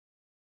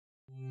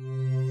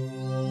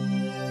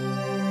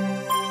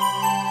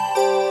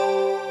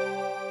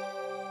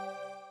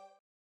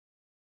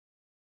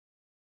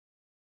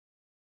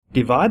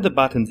Divide the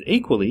buttons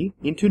equally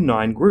into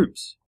 9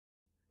 groups.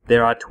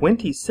 There are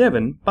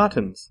 27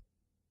 buttons.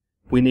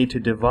 We need to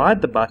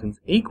divide the buttons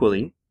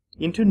equally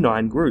into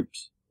 9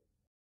 groups.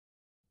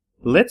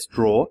 Let's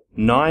draw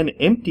 9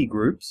 empty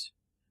groups,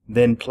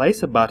 then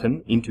place a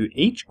button into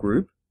each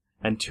group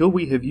until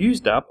we have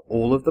used up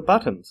all of the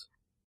buttons.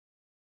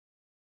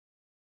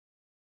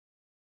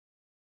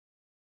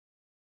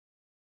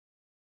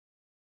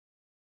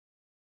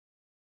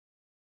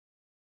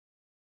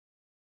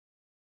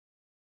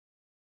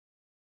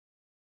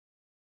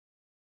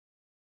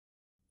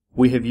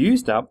 We have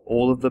used up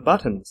all of the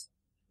buttons.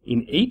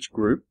 In each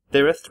group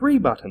there are 3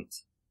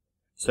 buttons,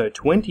 so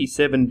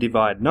 27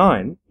 divide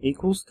 9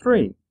 equals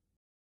 3.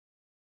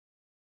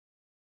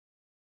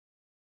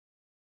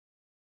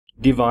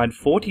 Divide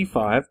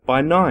 45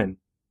 by 9.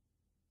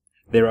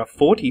 There are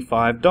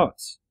 45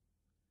 dots.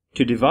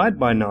 To divide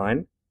by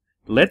 9,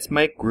 let's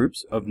make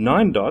groups of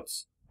 9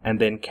 dots and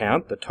then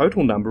count the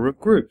total number of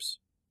groups.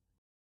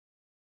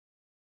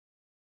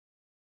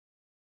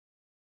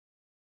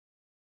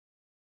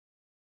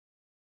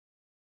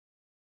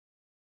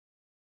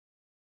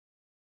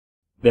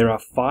 There are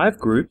 5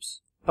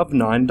 groups of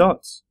 9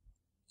 dots,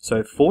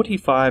 so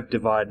 45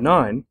 divide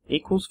 9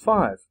 equals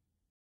 5.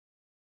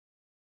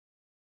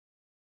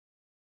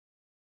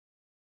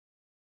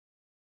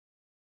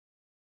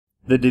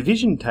 The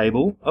division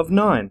table of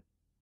 9.